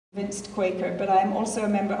convinced Quaker, but I am also a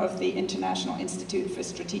member of the International Institute for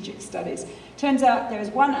Strategic Studies. Turns out there is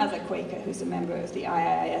one other Quaker who's a member of the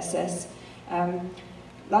IISS.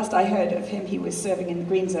 Last I heard of him, he was serving in the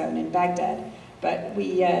Green Zone in Baghdad, but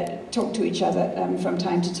we talk to each other from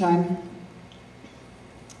time to time.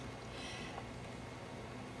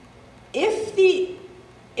 If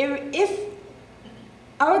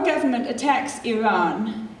our government attacks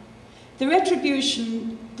Iran, the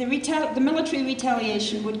retribution, the military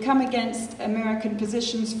retaliation would come against American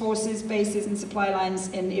positions, forces, bases, and supply lines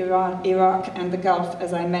in Iran, Iraq, and the Gulf,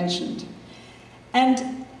 as I mentioned.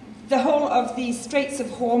 And the whole of the Straits of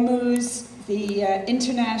Hormuz, the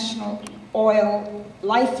international oil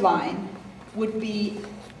lifeline, would be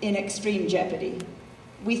in extreme jeopardy.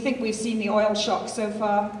 We think we've seen the oil shock so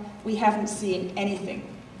far. We haven't seen anything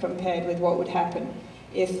compared with what would happen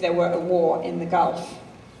if there were a war in the Gulf.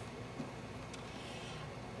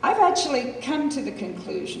 I've actually come to the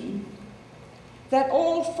conclusion that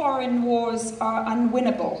all foreign wars are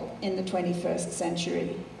unwinnable in the 21st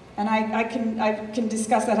century. And I can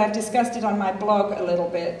discuss that. I've discussed it on my blog a little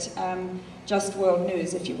bit, Just World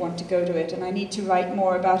News, if you want to go to it, and I need to write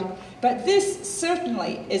more about it. But this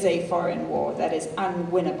certainly is a foreign war that is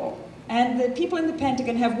unwinnable. And the people in the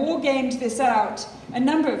Pentagon have war-gamed this out a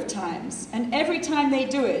number of times, and every time they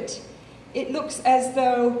do it, it looks as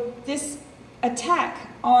though this attack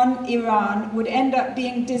on Iran would end up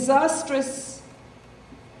being disastrous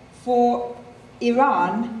for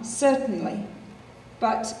Iran, certainly,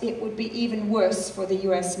 but it would be even worse for the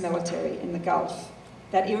US military in the Gulf.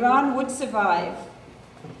 That Iran would survive,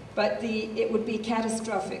 but it would be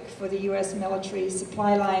catastrophic for the US military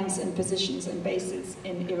supply lines and positions and bases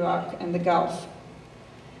in Iraq and the Gulf.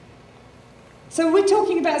 So we're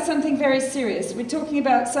talking about something very serious. We're talking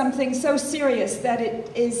about something so serious that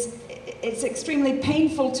it's extremely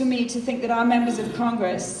painful to me to think that our members of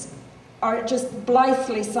Congress are just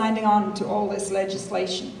blithely signing on to all this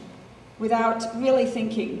legislation without really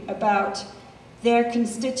thinking about their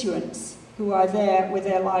constituents who are there with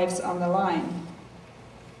their lives on the line.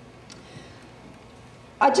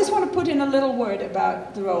 I just want to put in a little word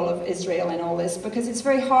about the role of Israel in all this, because it's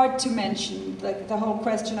very hard to mention the whole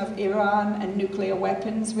question of Iran and nuclear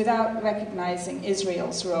weapons without recognizing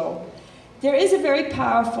Israel's role. There is a very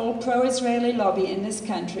powerful pro-Israeli lobby in this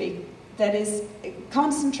country that is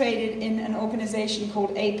concentrated in an organization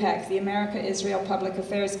called AIPAC, the America-Israel Public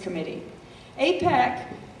Affairs Committee. AIPAC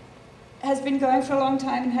has been going for a long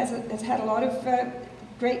time and has had a lot of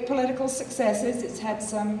great political successes. It's had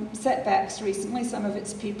some setbacks recently. Some of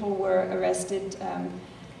its people were arrested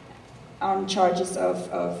on charges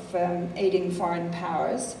of aiding foreign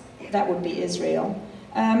powers. That would be Israel.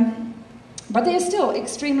 But they are still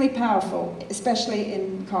extremely powerful, especially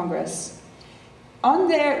in Congress. On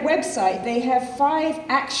their website, they have 5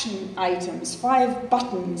 action items, 5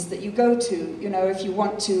 buttons that you go to, you know, if you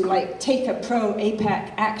want to, like, take a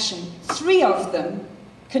pro-AIPAC action. 3 of them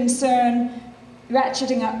concern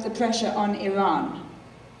ratcheting up the pressure on Iran.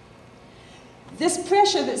 This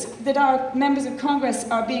pressure that our members of Congress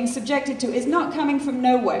are being subjected to is not coming from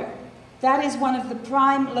nowhere. That is one of the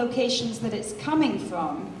prime locations that it's coming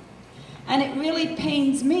from. And it really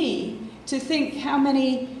pains me to think how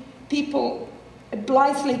many people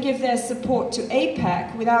blithely give their support to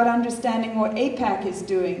AIPAC without understanding what AIPAC is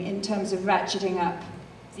doing in terms of ratcheting up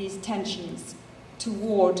these tensions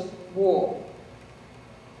toward war.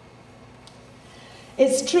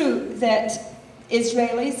 It's true that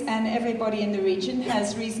Israelis and everybody in the region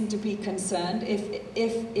has reason to be concerned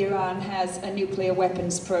if Iran has a nuclear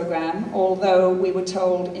weapons program, although we were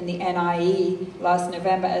told in the NIE last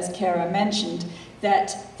November, as Kara mentioned,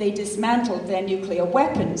 that they dismantled their nuclear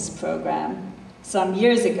weapons program some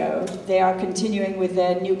years ago. They are continuing with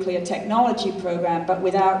their nuclear technology program, but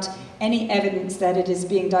without any evidence that it is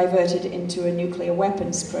being diverted into a nuclear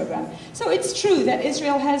weapons program. So it's true that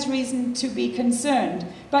Israel has reason to be concerned.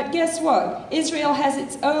 But guess what? Israel has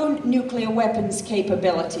its own nuclear weapons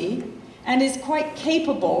capability and is quite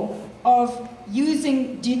capable of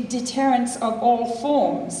using deterrence of all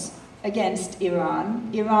forms against Iran.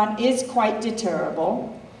 Iran is quite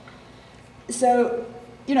deterrable. So,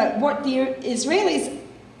 you know, what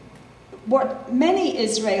many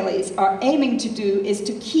Israelis are aiming to do is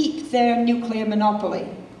to keep their nuclear monopoly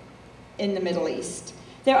in the Middle East.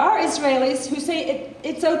 There are Israelis who say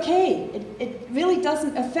it's okay. It really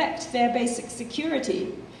doesn't affect their basic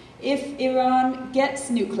security if Iran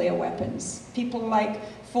gets nuclear weapons. People like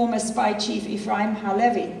former spy chief Reimer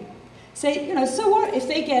Lanzman say, you know, so what if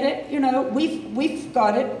they get it? You know, we've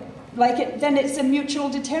got it. Then it's a mutual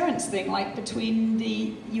deterrence thing, like between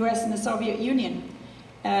the US and the Soviet Union.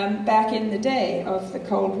 back in the day of the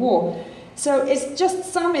Cold War. So it's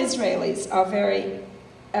just some Israelis are very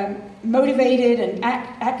motivated and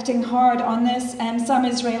acting hard on this, and some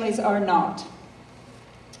Israelis are not.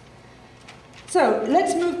 So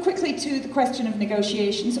let's move quickly to the question of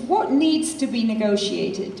negotiations. What needs to be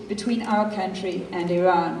negotiated between our country and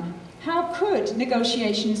Iran? How could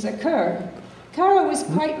negotiations occur? Kara was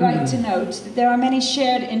quite right to note that there are many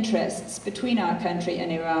shared interests between our country and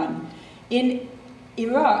Iran in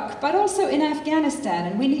Iraq, but also in Afghanistan.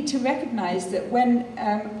 And we need to recognize that when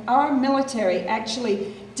our military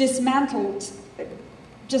actually dismantled,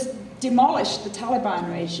 just demolished the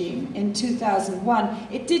Taliban regime in 2001,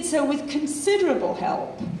 it did so with considerable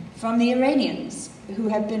help from the Iranians, who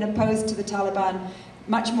have been opposed to the Taliban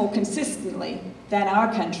much more consistently than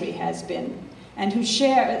our country has been, and who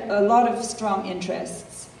share a lot of strong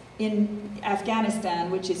interests in Afghanistan,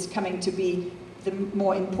 which is coming to be the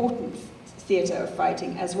more important theatre of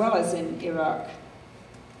fighting, as well as in Iraq.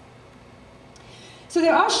 So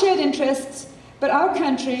there are shared interests, but our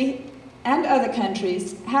country and other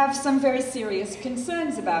countries have some very serious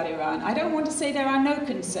concerns about Iran. I don't want to say there are no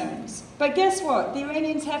concerns, but guess what? The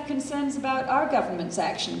Iranians have concerns about our government's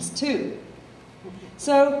actions too.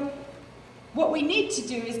 So what we need to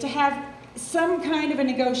do is to have some kind of a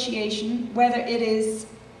negotiation, whether it is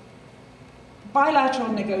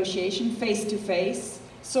bilateral negotiation, face-to-face,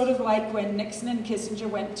 sort of like when Nixon and Kissinger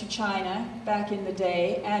went to China back in the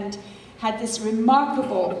day and had this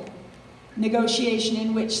remarkable negotiation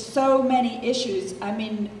in which so many issues, I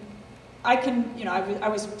mean, I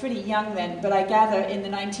was pretty young then, but I gather in the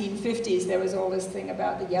 1950s there was all this thing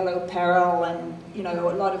about the yellow peril and, a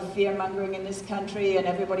lot of fear-mongering in this country, and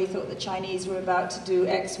everybody thought the Chinese were about to do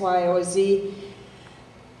X, Y, or Z.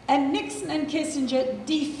 And Nixon and Kissinger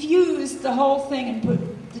defused the whole thing and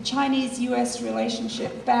put the Chinese-US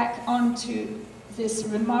relationship back onto this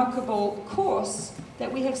remarkable course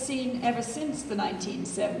that we have seen ever since the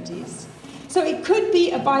 1970s. So it could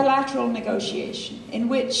be a bilateral negotiation in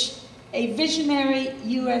which a visionary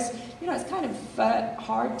US, it's kind of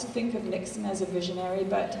hard to think of Nixon as a visionary,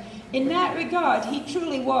 but in that regard, he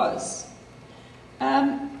truly was.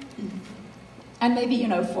 And maybe,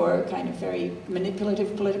 for kind of very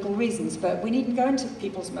manipulative political reasons, but we needn't go into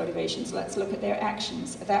people's motivations. Let's look at their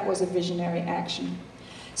actions. That was a visionary action.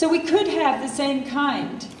 So we could have the same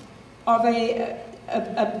kind of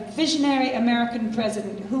a visionary American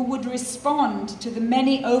president who would respond to the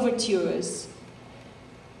many overtures,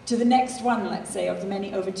 to the next one, let's say, of the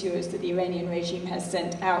many overtures that the Iranian regime has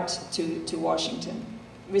sent out to Washington.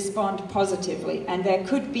 Respond positively, and there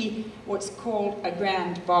could be what's called a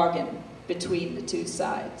grand bargain between the two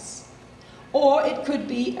sides. Or it could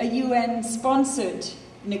be a UN-sponsored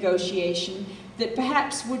negotiation that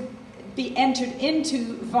perhaps would be entered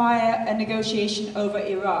into via a negotiation over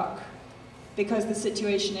Iraq, because the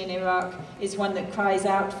situation in Iraq is one that cries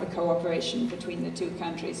out for cooperation between the two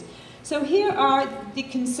countries. So here are the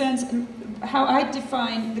concerns, how I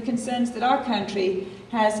define the concerns that our country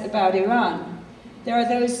has about Iran. There are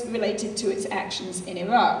those related to its actions in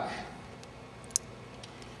Iraq.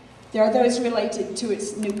 There are those related to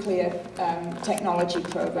its nuclear technology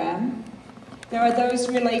program. There are those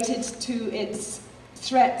related to its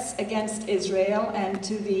threats against Israel and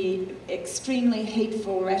to the extremely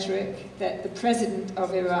hateful rhetoric that the president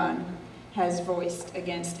of Iran has voiced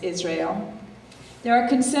against Israel. There are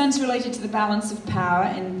concerns related to the balance of power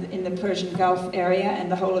in the Persian Gulf area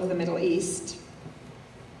and the whole of the Middle East.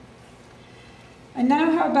 And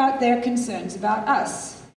now how about their concerns about us?